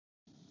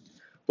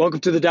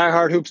Welcome to the Die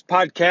Hard Hoops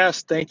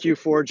podcast. Thank you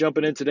for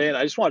jumping in today. And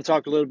I just want to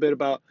talk a little bit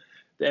about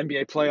the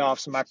NBA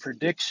playoffs and my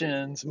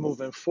predictions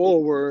moving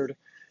forward.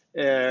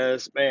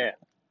 As man,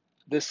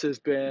 this has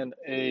been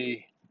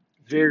a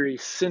very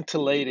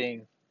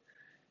scintillating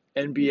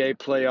NBA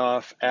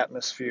playoff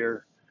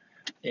atmosphere,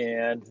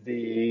 and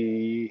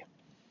the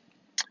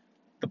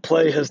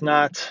play has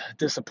not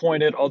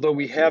disappointed. Although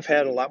we have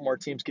had a lot more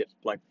teams get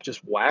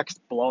just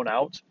waxed, blown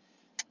out.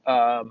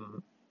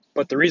 Um,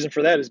 but the reason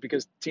for that is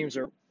because teams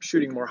are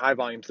shooting more high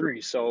volume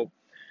threes. So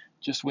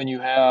just when you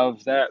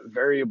have that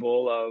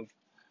variable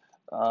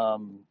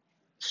of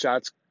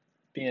shots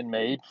being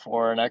made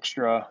for an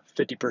extra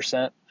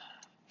 50%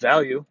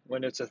 value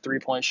when it's a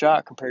 3-point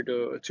shot compared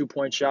to a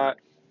 2-point shot,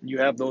 you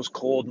have those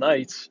cold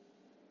nights,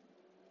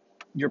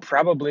 you're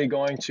probably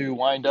going to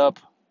wind up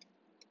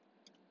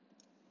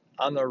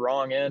on the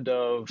wrong end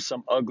of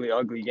some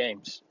ugly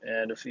games.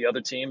 And if the other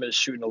team is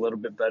shooting a little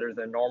bit better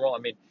than normal, I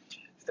mean,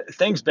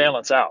 things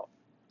balance out.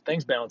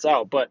 Things balance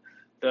out. But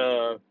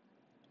the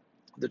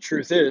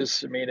truth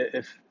is, I mean,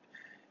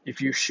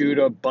 if you shoot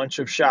a bunch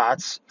of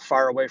shots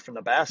far away from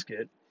the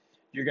basket,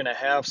 you're going to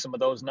have some of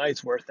those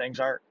nights where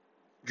things aren't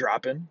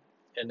dropping,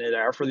 and they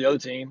are for the other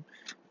team,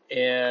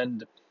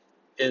 and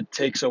it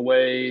takes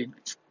away,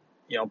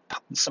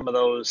 some of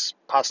those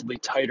possibly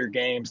tighter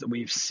games that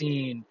we've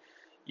seen,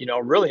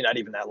 really not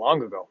even that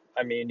long ago.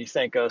 I mean, you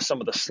think of some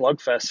of the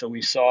slugfests that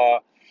we saw,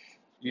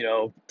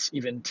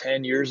 even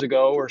 10 years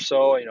ago or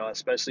so,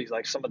 especially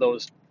like some of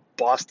those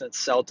Boston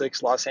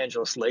Celtics, Los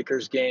Angeles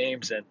Lakers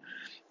games, and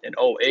in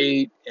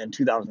 '08 and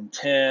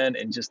 2010,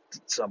 and just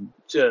some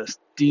just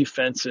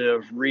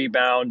defensive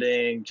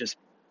rebounding,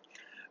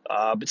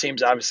 but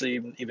teams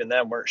obviously even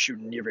then weren't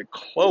shooting even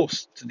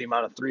close to the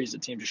amount of threes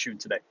that teams are shooting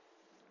today.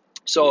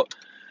 So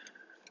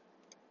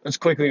let's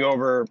quickly go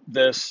over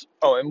this.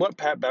 Oh, and what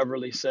Pat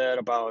Beverly said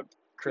about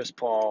Chris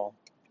Paul,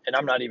 and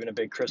I'm not even a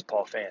big Chris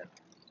Paul fan,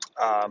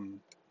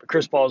 but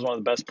Chris Paul is one of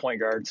the best point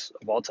guards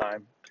of all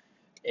time,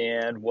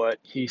 and what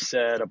he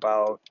said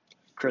about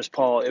Chris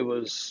Paul, it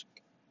was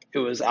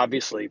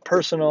obviously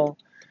personal.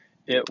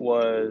 It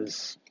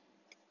was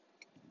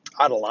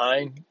out of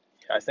line.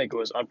 I think it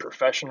was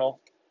unprofessional,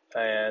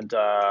 and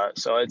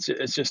so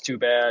it's just too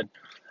bad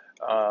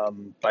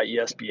by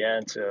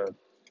ESPN to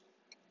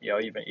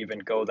even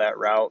go that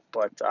route.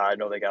 But I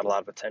know they got a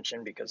lot of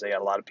attention because they got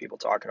a lot of people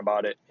talking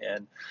about it,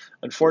 and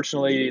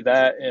unfortunately,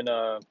 that in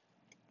a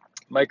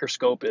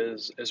microscope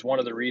is one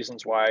of the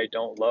reasons why I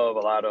don't love a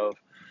lot of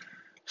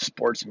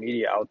sports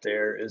media out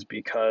there, is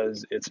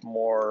because it's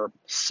more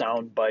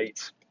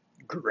soundbite,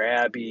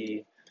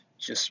 grabby,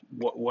 just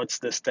what's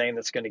this thing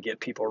that's going to get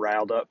people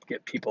riled up,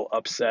 get people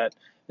upset,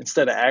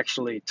 instead of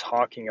actually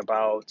talking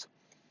about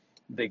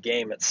the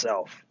game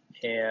itself.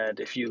 And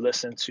uh, if you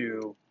listen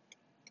to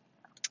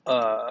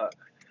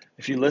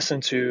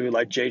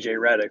like JJ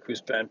Redick,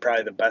 who's been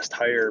probably the best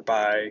hire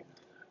by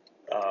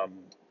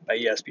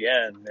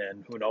ESPN,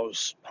 and who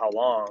knows how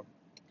long,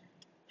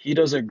 he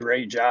does a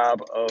great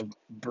job of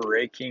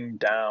breaking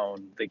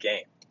down the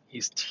game.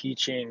 He's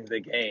teaching the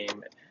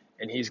game,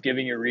 and he's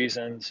giving you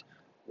reasons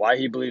why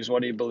he believes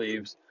what he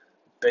believes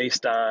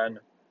based on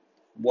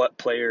what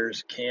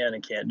players can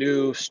and can't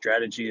do,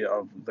 strategy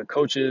of the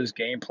coaches,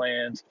 game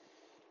plans.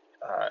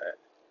 Uh,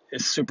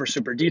 is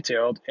super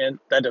detailed, and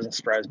that doesn't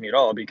surprise me at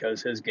all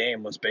because his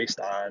game was based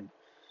on,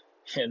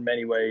 in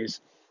many ways,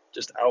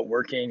 just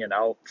outworking and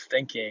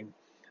outthinking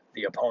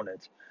the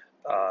opponent.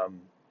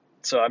 Um,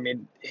 so, I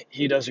mean,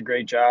 he does a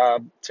great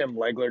job. Tim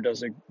Legler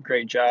does a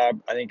great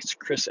job. I think it's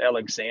Chris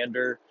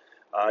Alexander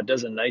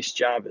does a nice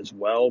job as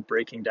well,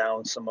 breaking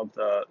down some of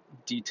the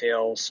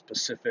details,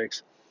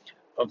 specifics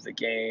of the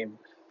game.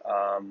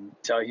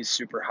 He's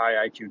super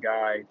high IQ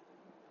guy.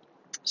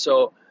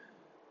 So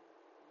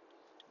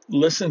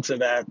listen to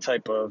that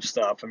type of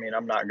stuff. I mean,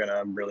 I'm not going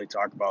to really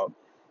talk about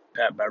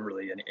Pat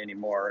Beverly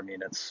anymore. I mean,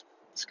 it's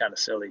kind of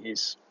silly.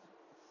 He's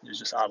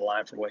just out of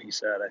line for what he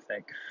said, I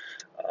think.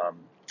 Um,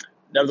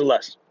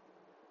 Nevertheless,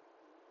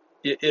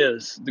 it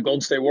is the Golden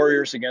State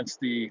Warriors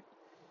against the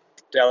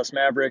Dallas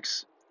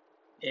Mavericks.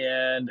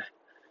 And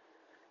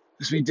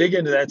as we dig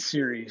into that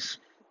series,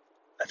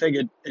 I think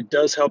it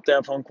does help to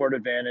have home court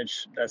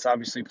advantage. That's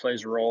obviously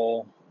plays a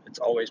role. It's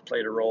always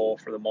played a role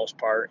for the most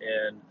part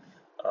in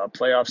a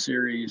playoff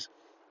series.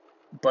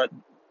 But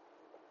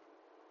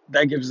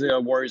that gives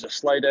the Warriors a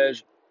slight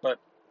edge. But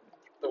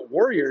the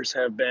Warriors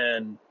have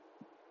been,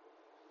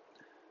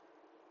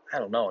 I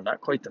don't know,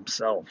 not quite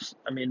themselves.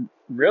 I mean,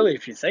 really,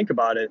 if you think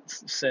about it,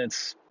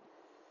 since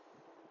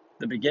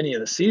the beginning of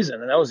the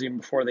season, and that was even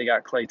before they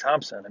got Klay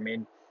Thompson. I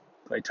mean,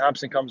 Klay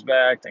Thompson comes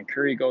back, then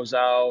Curry goes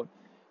out,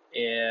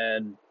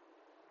 and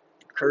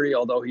Curry,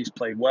 although he's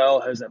played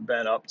well, hasn't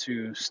been up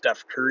to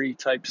Steph Curry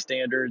type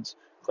standards.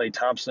 Klay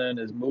Thompson,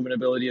 his movement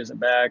ability isn't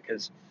back.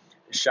 His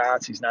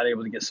shots, he's not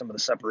able to get some of the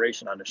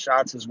separation on the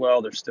shots as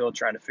well. They're still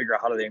trying to figure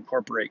out how do they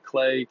incorporate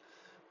Klay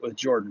with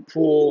Jordan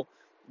Poole.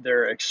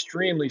 They're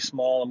extremely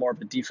small and more of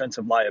a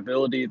defensive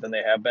liability than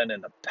they have been in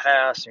the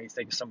past. And you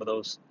think of some of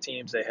those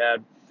teams they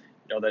had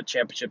that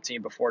championship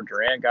team before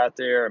Durant got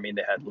there. I mean,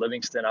 they had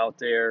Livingston out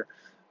there,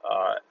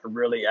 a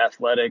really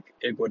athletic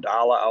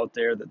Iguodala out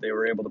there that they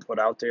were able to put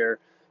out there,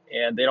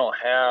 and they don't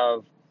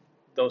have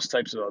those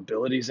types of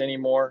abilities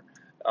anymore.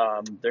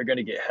 They're going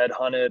to get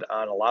headhunted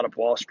on a lot of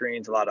ball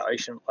screens, a lot of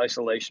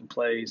isolation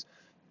plays,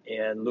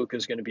 and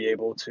Luka's going to be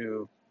able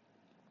to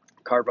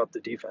carve up the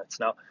defense.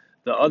 Now,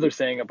 the other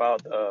thing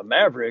about the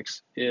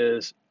Mavericks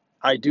is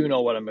I do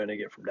know what I'm going to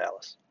get from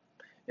Dallas.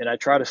 And I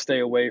try to stay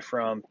away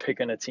from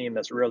picking a team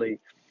that's really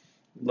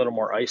a little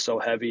more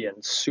ISO heavy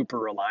and super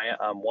reliant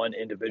on one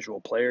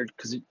individual player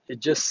because it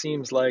just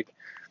seems like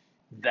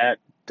that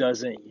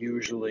doesn't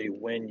usually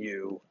win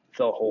you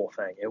the whole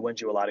thing. It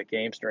wins you a lot of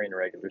games during the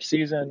regular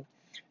season.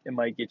 It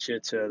might get you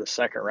to the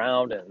second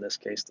round, and in this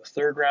case, the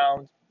third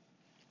round.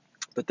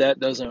 But that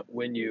doesn't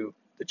win you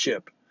the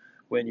chip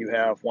when you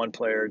have one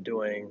player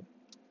doing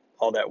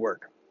all that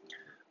work.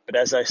 But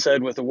as I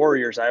said with the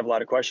Warriors, I have a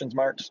lot of question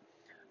marks.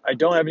 I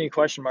don't have any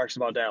question marks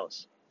about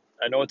Dallas.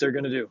 I know what they're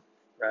going to do,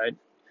 right?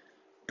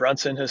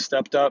 Brunson has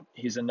stepped up.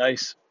 He's a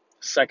nice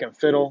second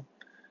fiddle,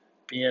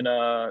 being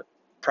a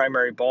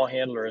primary ball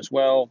handler as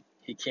well.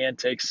 He can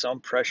take some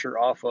pressure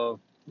off of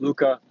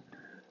Luka.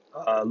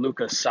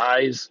 Luka's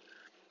size,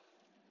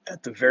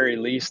 at the very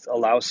least,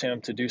 allows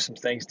him to do some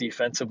things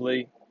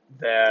defensively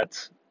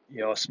that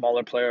a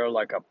smaller player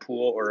like a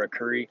Poole or a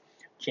Curry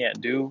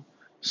can't do.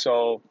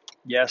 So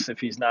yes, if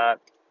he's not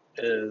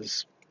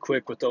as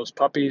quick with those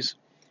puppies,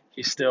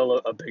 he's still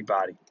a big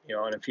body,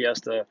 and if he has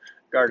to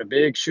guard a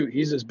big,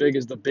 he's as big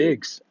as the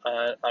bigs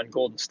on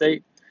Golden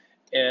State.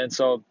 And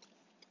so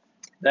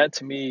that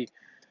to me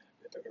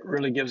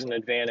really gives an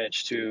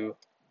advantage to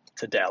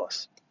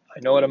Dallas. I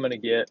know what I'm going to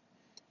get.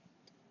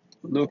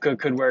 Luka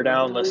could wear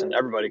down. Listen,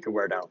 everybody could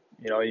wear down.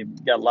 You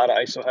got a lot of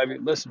ISO heavy.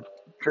 Listen,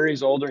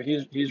 Curry's older.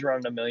 He's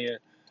running a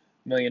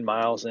million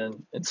miles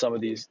in some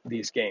of these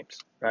games,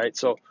 right?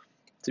 So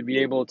to be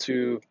able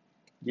to,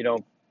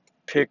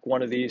 pick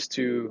one of these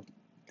two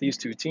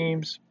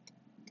teams,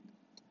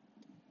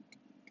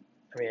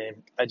 I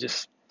mean,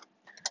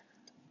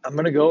 I'm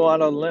going to go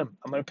out on a limb.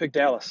 I'm going to pick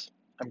Dallas.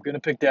 I'm going to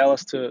pick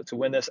Dallas to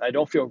win this. I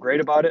don't feel great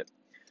about it.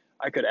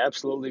 I could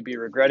absolutely be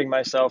regretting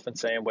myself and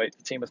saying, wait,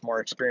 the team with more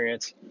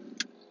experience,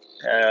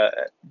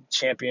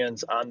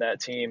 champions on that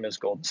team is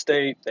Golden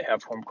State. They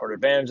have home court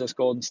advantage as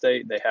Golden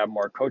State. They have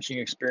more coaching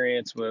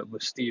experience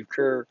with Steve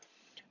Kerr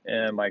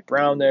and Mike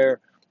Brown there.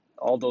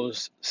 All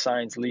those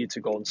signs lead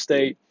to Golden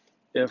State.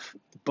 If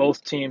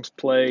both teams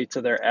play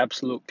to their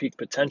absolute peak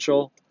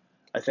potential,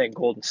 I think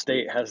Golden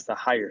State has the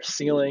higher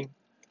ceiling.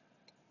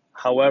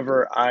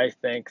 However, I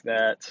think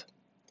that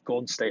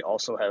Golden State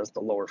also has the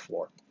lower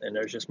floor, and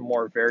there's just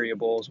more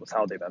variables with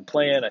how they've been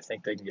playing. I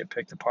think they can get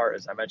picked apart,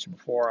 as I mentioned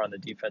before, on the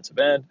defensive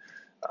end.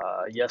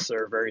 Yes,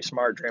 they're very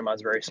smart.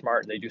 Draymond's very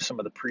smart, and they do some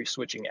of the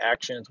pre-switching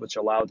actions, which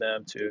allow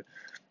them to,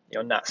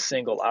 not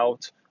single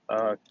out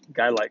a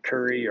guy like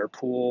Curry or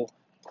Poole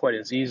quite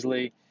as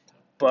easily.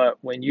 But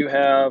when you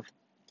have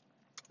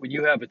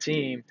a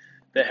team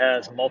that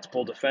has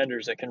multiple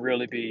defenders that can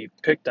really be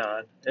picked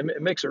on,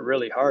 it makes it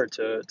really hard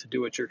to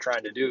do what you're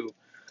trying to do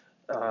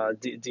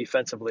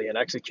defensively and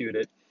execute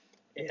it.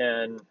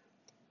 And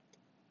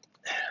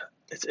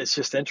it's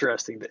just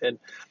interesting. And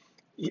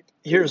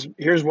here's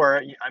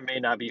where I may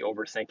not be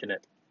overthinking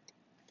it.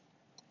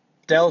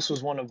 Dallas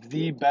was one of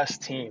the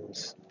best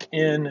teams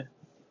in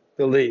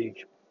the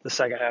league the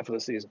second half of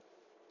the season.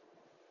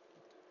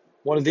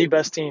 One of the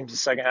best teams the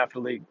second half of the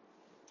league.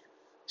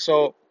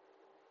 So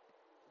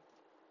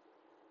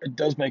it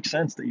does make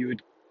sense that you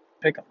would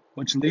pick them,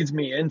 which leads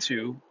me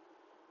into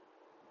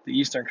the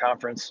Eastern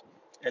Conference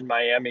and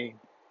Miami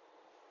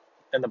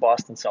and the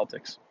Boston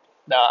Celtics.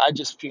 Now, I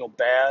just feel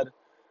bad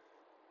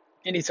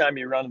anytime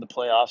you run in the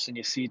playoffs and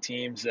you see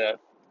teams that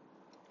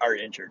are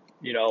injured.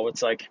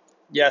 It's like,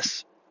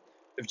 yes,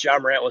 if Ja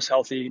Morant was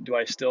healthy, do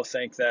I still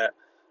think that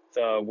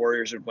the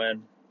Warriors would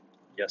win?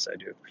 Yes, I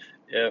do.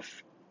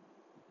 If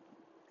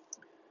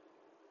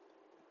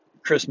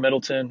Chris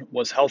Middleton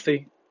was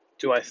healthy,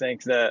 do I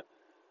think that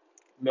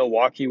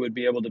Milwaukee would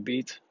be able to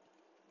beat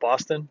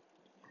Boston?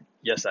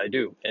 Yes, I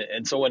do.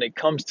 And so when it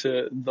comes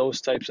to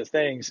those types of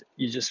things,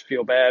 you just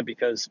feel bad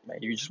because, man,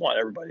 you just want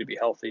everybody to be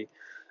healthy.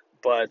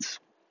 But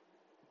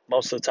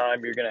most of the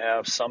time, you're going to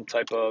have some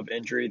type of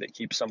injury that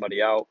keeps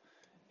somebody out.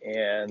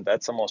 And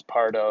that's almost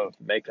part of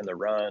making the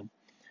run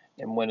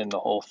and winning the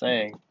whole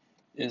thing,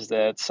 is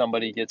that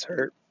somebody gets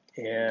hurt.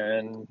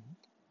 And,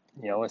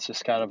 it's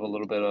just kind of a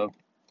little bit of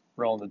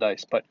rolling the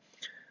dice. But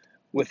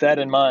with that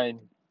in mind,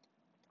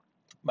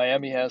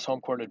 Miami has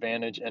home court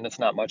advantage, and it's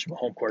not much of a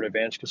home court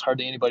advantage because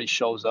hardly anybody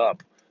shows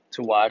up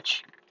to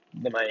watch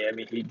the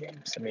Miami Heat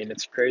games. I mean,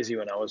 it's crazy.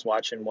 When I was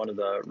watching one of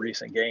the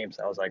recent games,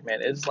 I was like, man,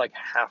 it's like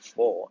half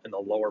full in the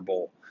lower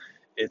bowl.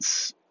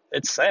 It's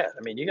sad.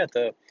 I mean, you got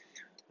the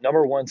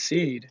number one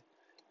seed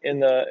in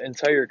the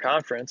entire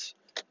conference,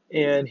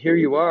 and here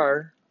you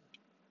are,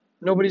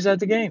 nobody's at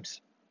the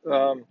games.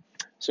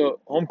 So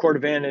home court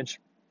advantage,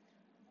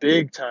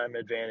 big time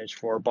advantage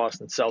for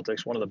Boston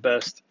Celtics, one of the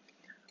best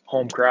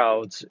home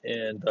crowds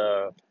in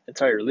the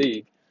entire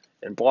league.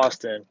 In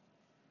Boston,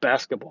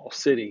 basketball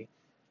city,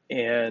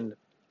 and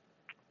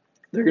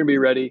they're going to be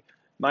ready.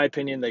 My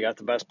opinion, they got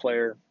the best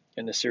player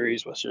in the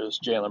series, which is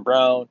Jaylen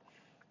Brown.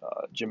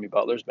 Jimmy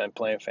Butler's been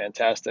playing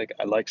fantastic.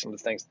 I like some of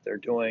the things that they're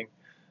doing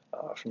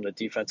from the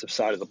defensive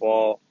side of the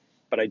ball,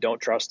 but I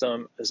don't trust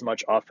them as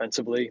much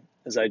offensively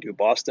as I do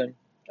Boston.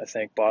 I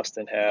think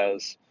Boston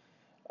has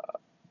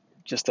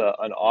just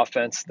an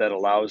offense that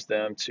allows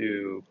them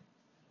to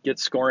get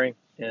scoring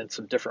in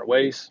some different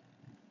ways,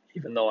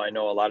 even though I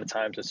know a lot of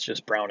times it's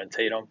just Brown and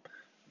Tatum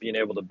being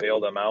able to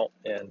bail them out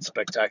in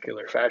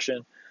spectacular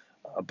fashion.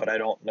 But I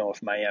don't know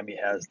if Miami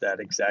has that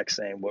exact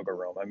same wiggle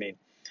room. I mean,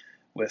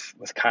 with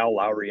Kyle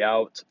Lowry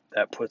out,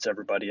 that puts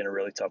everybody in a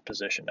really tough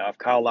position. Now, if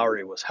Kyle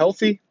Lowry was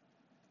healthy,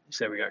 you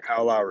say we got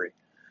Kyle Lowry,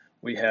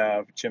 we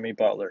have Jimmy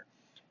Butler,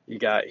 you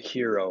got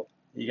Hero,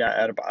 you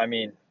got I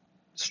mean,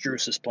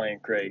 Strus is playing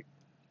great.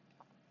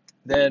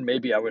 Then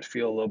maybe I would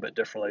feel a little bit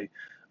differently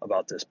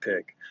about this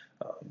pick.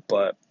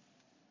 But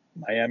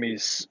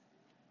Miami's,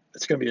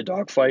 it's going to be a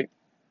dogfight.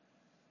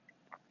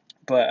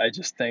 But I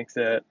just think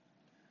that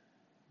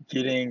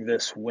getting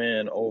this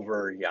win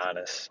over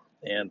Giannis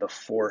and the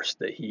force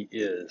that he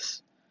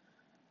is,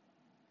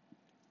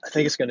 I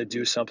think it's going to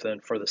do something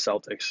for the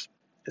Celtics.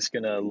 It's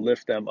going to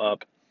lift them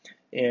up.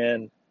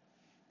 And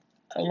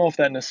I don't know if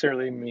that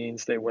necessarily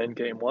means they win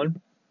game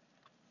one,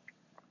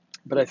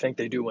 but I think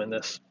they do win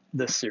this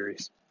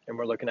series. And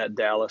we're looking at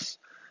Dallas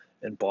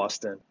and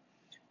Boston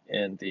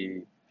in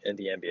the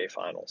NBA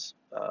Finals.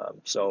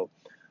 So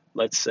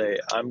let's say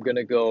I'm going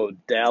to go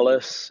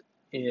Dallas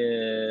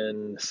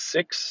in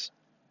 6,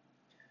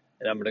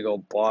 and I'm going to go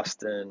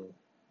Boston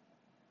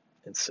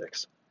in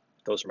 6.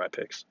 Those are my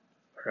picks.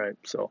 All right,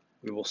 so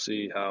we will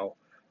see how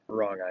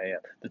wrong I am.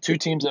 The two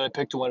teams that I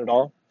picked to win it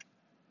all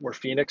were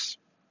Phoenix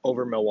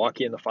over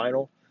Milwaukee in the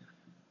final.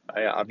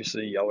 I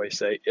obviously always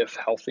say if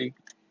healthy.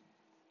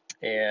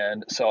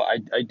 And so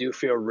I do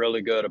feel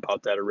really good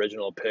about that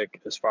original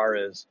pick as far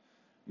as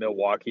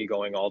Milwaukee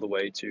going all the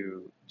way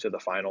to the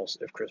finals.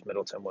 If Chris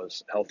Middleton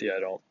was healthy,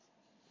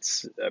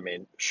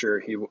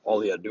 sure,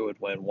 all he had to do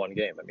would win one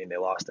game. I mean, they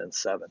lost in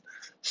 7.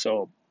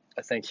 So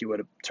I think he would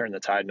have turned the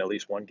tide in at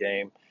least one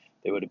game.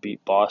 They would have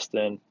beat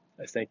Boston.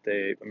 I think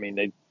they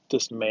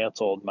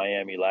dismantled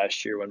Miami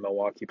last year when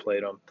Milwaukee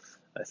played them.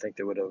 I think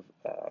they would have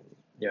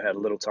had a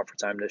little tougher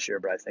time this year,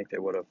 but I think they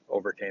would have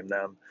overcame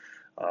them.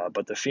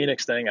 But the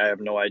Phoenix thing, I have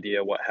no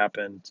idea what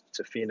happened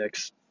to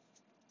Phoenix.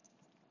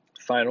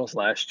 Finals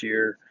last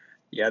year,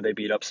 yeah, they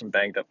beat up some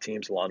banged up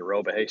teams along the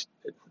road, but hey,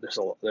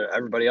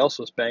 everybody else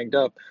was banged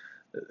up.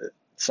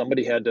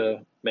 Somebody had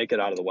to make it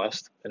out of the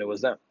West, and it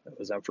was them. It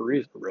was them for a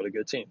reason. A really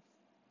good team,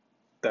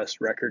 best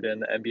record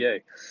in the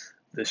NBA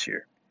this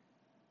year.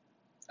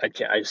 I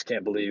just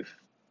can't believe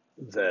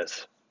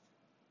that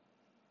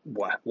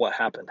what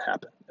happened. I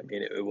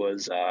mean, it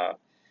was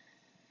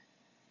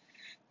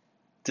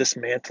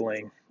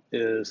dismantling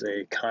is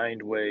a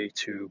kind way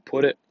to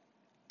put it.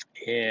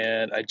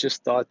 And I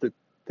just thought that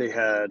they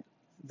had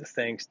the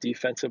things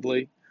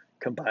defensively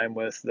combined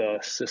with the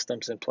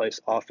systems in place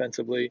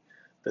offensively,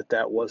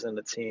 that wasn't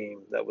a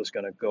team that was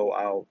going to go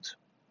out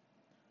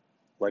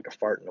like a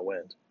fart in the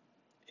wind.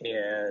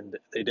 And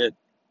they did.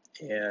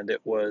 And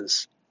it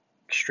was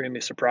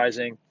extremely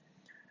surprising,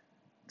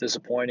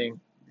 disappointing.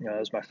 That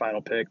was my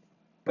final pick.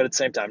 But at the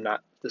same time,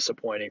 not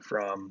disappointing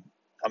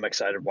I'm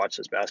excited to watch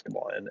this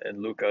basketball.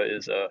 And Luka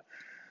is a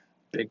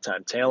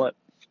big-time talent.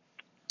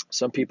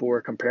 Some people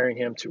were comparing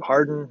him to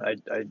Harden.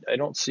 I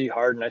don't see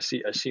Harden. I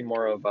see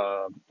more of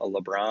a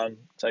LeBron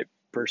type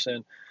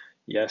person.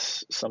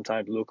 Yes,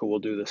 sometimes Luka will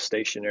do the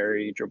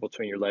stationary dribble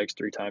between your legs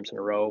 3 times in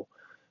a row,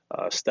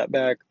 step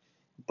back,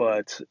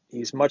 but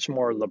he's much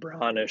more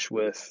LeBronish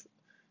with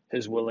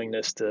his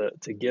willingness to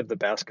give the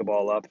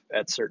basketball up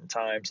at certain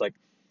times. Like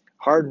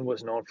Harden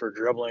was known for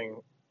dribbling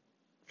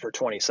for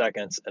 20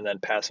 seconds and then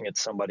passing it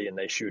to somebody and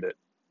they shoot it.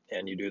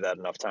 And you do that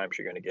enough times,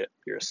 you're going to get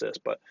your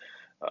assist. But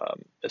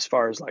as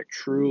far as like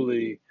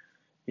truly,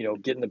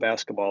 getting the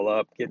basketball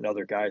up, getting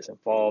other guys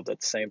involved at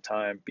the same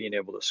time, being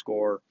able to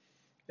score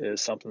is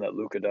something that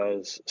Luka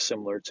does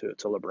similar to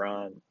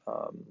LeBron.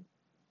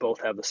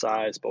 Both have the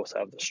size, both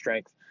have the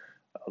strength.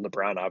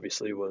 LeBron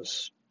obviously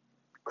was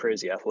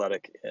crazy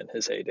athletic in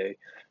his heyday,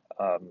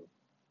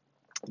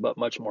 but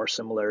much more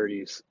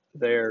similarities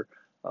there.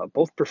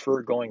 Both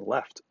prefer going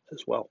left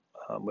as well,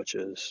 which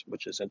is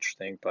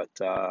interesting, but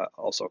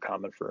also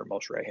common for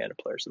most right-handed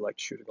players that like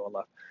to shoot it going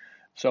left.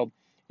 So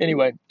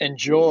anyway,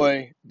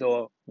 enjoy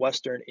the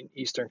Western and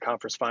Eastern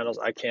Conference Finals.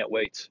 I can't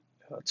wait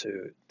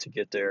to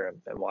get there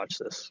and watch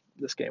this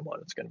game one.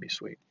 It's going to be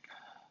sweet.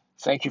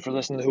 Thank you for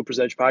listening to the Hoopers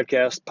Edge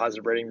podcast.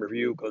 Positive rating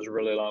review goes a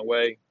really long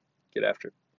way. Get after it.